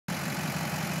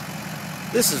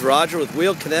This is Roger with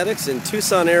Wheel Kinetics in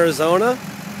Tucson, Arizona.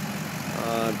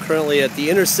 I'm currently at the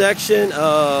intersection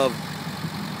of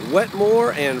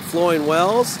Wetmore and Flowing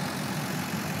Wells.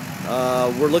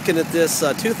 We're looking at this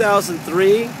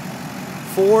 2003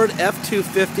 Ford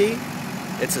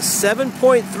F250. It's a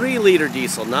 7.3 liter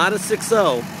diesel, not a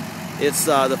 6.0. It's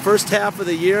the first half of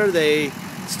the year they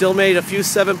still made a few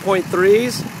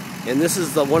 7.3s, and this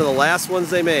is one of the last ones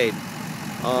they made.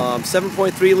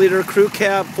 7.3 liter crew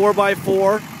cab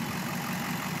 4x4.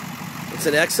 It's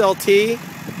an XLT,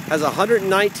 has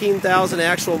 119,000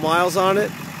 actual miles on it.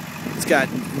 It's got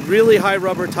really high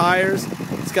rubber tires.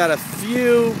 It's got a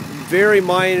few very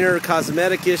minor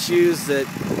cosmetic issues that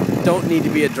don't need to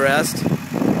be addressed.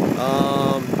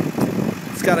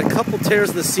 It's got a couple tears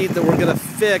in the seat that we're going to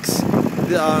fix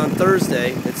on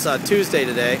Thursday. It's Tuesday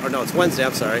today, or no, it's Wednesday,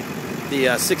 I'm sorry, the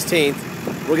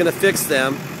 16th. We're going to fix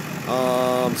them.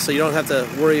 So you don't have to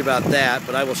worry about that,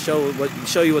 but I will show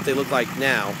you what they look like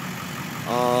now.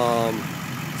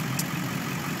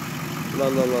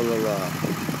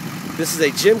 This is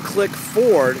a Jim Click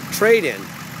Ford trade-in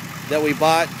that we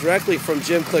bought directly from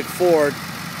Jim Click Ford.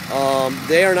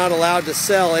 They are not allowed to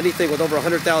sell anything with over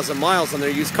 100,000 miles on their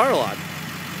used car lot.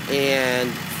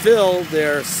 And Phil,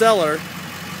 their seller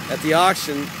at the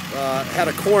auction, had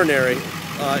a coronary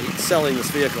selling this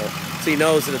vehicle, so he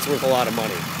knows that it's worth a lot of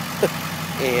money.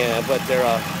 But their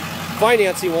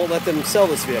financing won't let them sell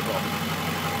this vehicle.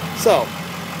 So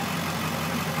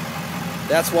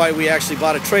that's why we actually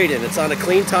bought a trade-in. It's on a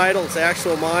clean title, it's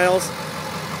actual miles.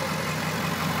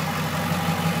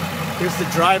 Here's the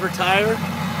driver tire.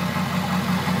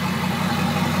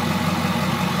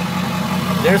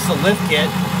 There's the lift kit.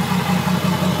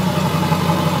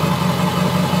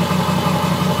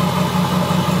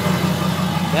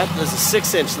 That is a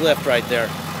 6-inch lift right there.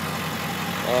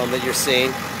 That you're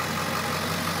seeing.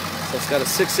 So it's got a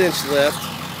 6-inch lift.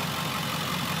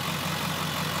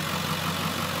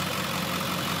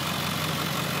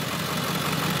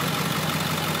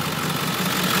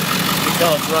 You can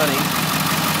tell it's running.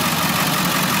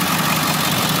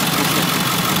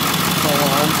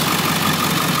 Alarms.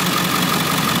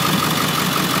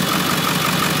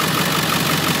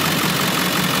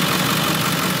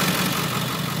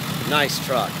 Nice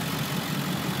truck.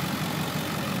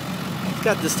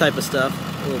 Got this type of stuff,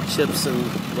 little chips and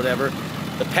whatever.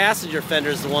 The passenger fender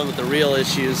is the one with the real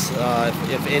issues,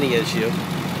 if any issue.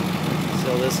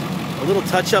 So a little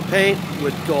touch-up paint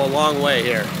would go a long way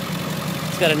here.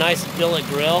 It's got a nice billet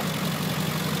grill,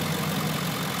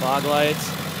 fog lights.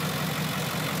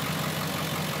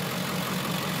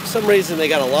 For some reason they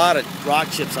got a lot of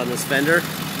rock chips on this fender,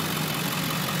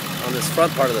 on this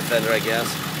front part of the fender, I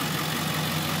guess.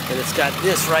 And it's got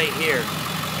this right here.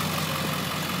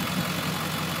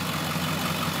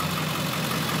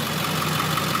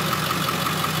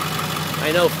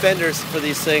 I know fenders for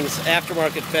these things,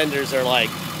 aftermarket fenders, are like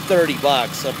 30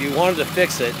 bucks. So if you wanted to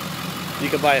fix it, you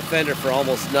could buy a fender for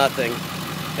almost nothing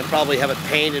and probably have it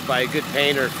painted by a good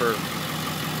painter for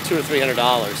 $200 or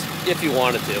 $300 if you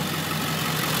wanted to.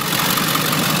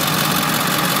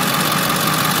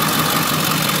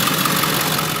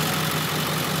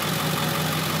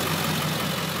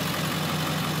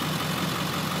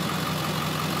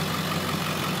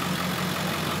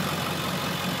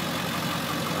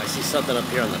 I see something up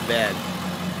here on the bed.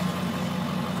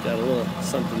 Got a little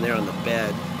something there on the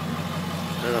bed.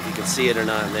 I don't know if you can see it or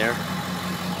not in there.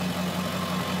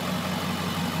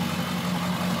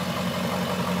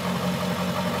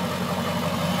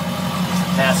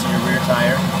 Passenger rear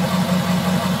tire.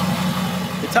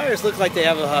 The tires look like they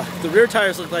have the rear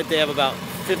tires look like they have about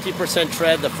 50%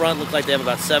 tread. The front look like they have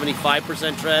about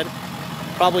 75% tread.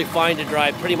 Probably fine to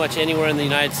drive pretty much anywhere in the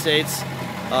United States.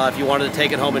 If you wanted to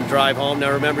take it home and drive home.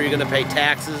 Now remember, you're going to pay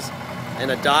taxes and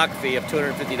a dock fee of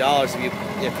 $250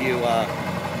 if you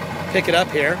pick it up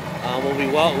here.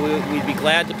 We'd be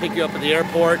glad to pick you up at the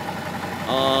airport.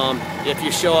 If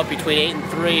you show up between 8 and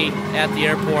 3 at the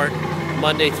airport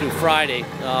Monday through Friday.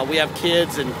 We have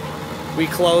kids and we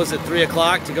close at 3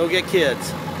 o'clock to go get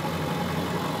kids.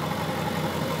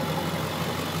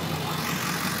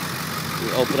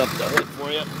 We open up the hood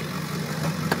for you.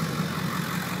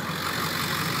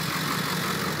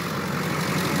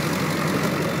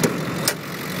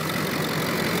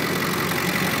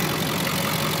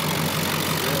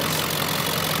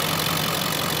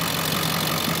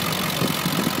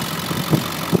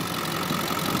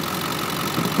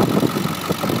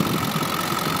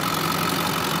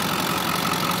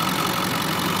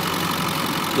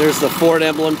 There's the Ford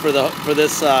emblem for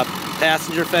this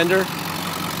passenger fender.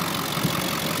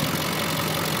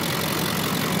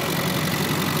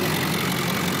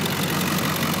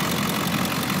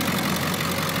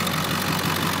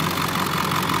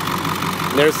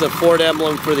 There's the Ford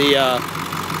emblem for the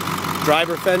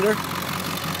driver fender.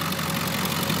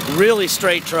 Really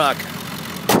straight truck.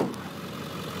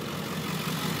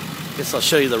 Guess I'll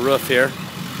show you the roof here.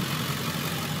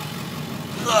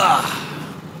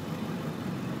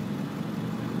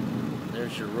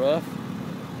 There's your roof.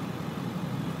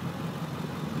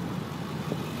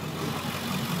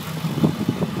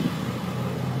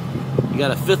 You got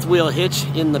a fifth wheel hitch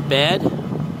in the bed.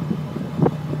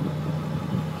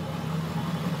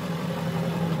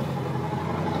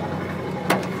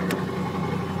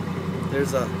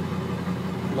 There's a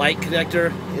light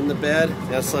connector in the bed.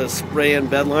 That's a spray-in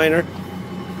bed liner.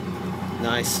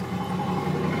 Nice.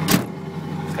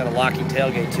 It's got a locking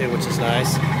tailgate too, which is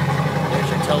nice. There's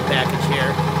your tow package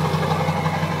here.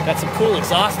 Got some cool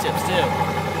exhaust tips too.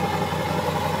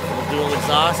 Little dual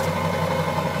exhaust.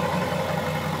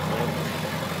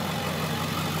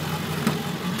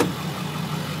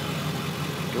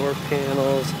 Door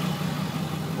panels.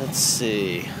 Let's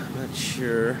see. I'm not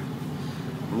sure.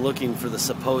 I'm looking for the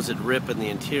supposed rip in the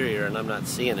interior and I'm not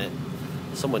seeing it.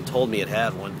 Someone told me it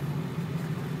had one.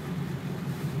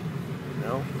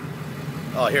 No?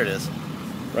 Oh, here it is.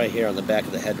 Right here on the back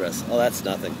of the headrest. Oh, that's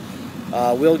nothing.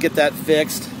 We'll get that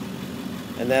fixed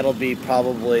and that'll be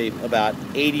probably about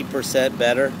 80%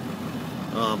 better.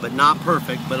 But not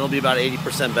perfect, but it'll be about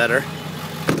 80% better.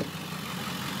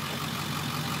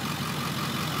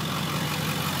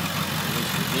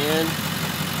 Again.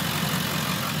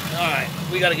 Alright,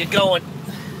 we gotta get going.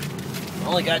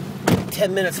 Only got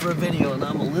 10 minutes for a video and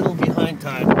I'm a little behind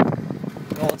time.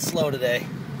 Going slow today.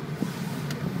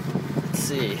 Let's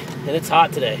see. And it's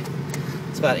hot today.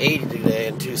 It's about 80 today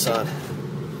in Tucson.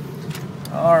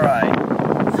 Alright.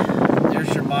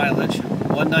 There's your mileage.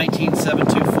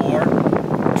 119,724.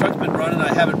 The truck's been running.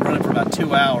 I haven't run it for about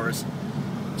 2 hours.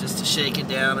 Just to shake it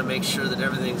down and make sure that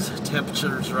everything's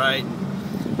temperature's right.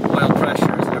 Oil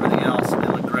pressures and everything else. They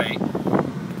look great.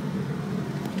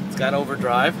 It's got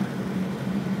overdrive.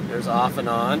 There's off and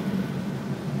on.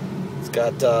 It's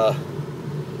got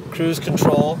cruise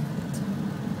control.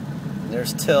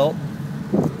 There's tilt.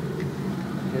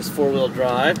 Here's four-wheel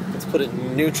drive. Let's put it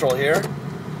in neutral here.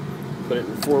 Put it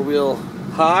in four-wheel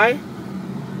high.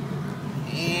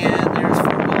 And there's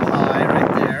four-wheel high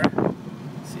right there.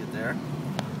 See it there?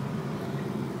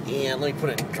 And let me put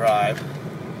it in drive.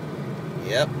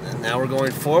 Yep, and now we're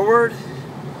going forward.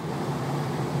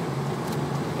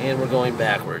 And we're going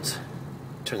backwards.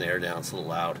 Turn the air down, it's a little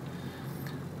loud.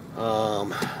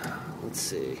 Let's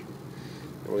see.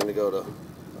 We're going to go to,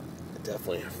 I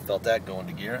definitely felt that going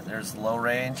to gear. There's low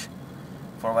range.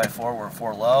 4x4, we're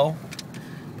 4 low.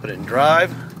 Put it in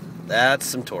drive. That's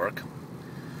some torque.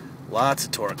 Lots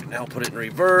of torque. Now put it in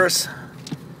reverse.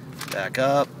 Back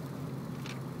up.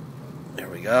 There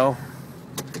we go.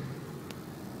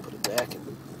 Put it back in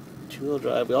two-wheel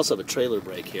drive. We also have a trailer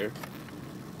brake here.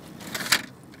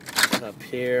 Up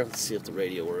here, let's see if the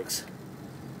radio works.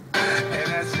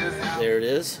 There it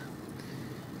is.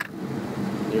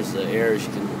 There's the air, as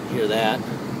you can hear that.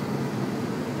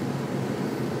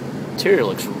 Interior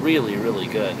looks really, really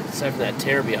good. Except for that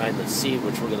tear behind the seat,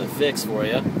 which we're going to fix for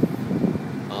you.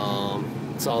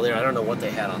 It's all there. I don't know what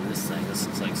they had on this thing. This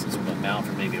looks like some sort of mount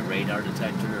for maybe a radar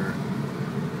detector or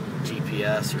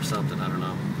GPS or something. I don't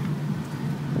know.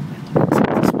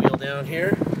 Put this wheel down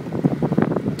here.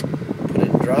 Put it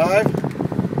in drive.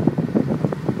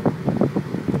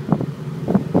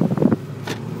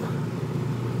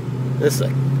 This is a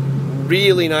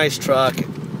really nice truck.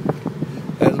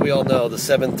 As we all know, the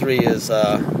 7.3 is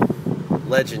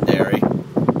legendary.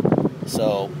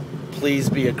 So please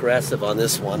be aggressive on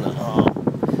this one.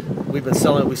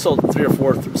 We sold 3 or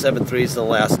 4 7.3s in the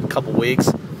last couple weeks,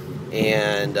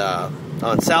 and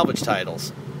on salvage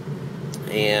titles,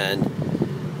 and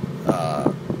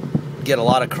get a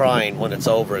lot of crying when it's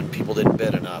over and people didn't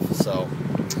bid enough. So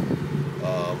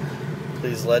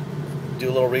please do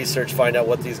a little research, find out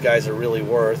what these guys are really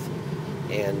worth,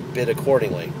 and bid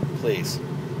accordingly, please,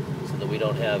 so that we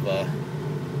don't have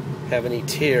any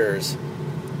tears.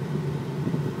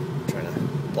 I'm trying to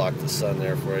block the sun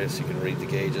there for you so you can read the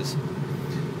gauges.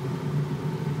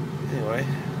 Anyway,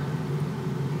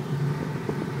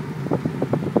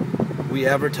 we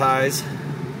advertise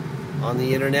on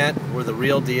the internet. We're the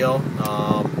real deal.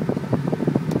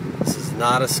 This is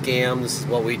not a scam. This is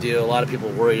what we do. A lot of people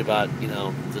are worried about,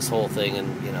 this whole thing, and,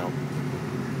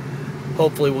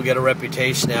 hopefully we'll get a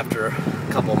reputation after a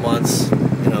couple months,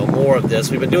 more of this.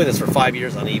 We've been doing this for 5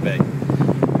 years on eBay.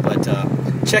 But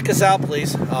check us out,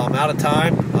 please. I'm out of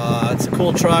time. It's a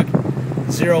cool truck.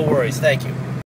 Zero worries. Thank you.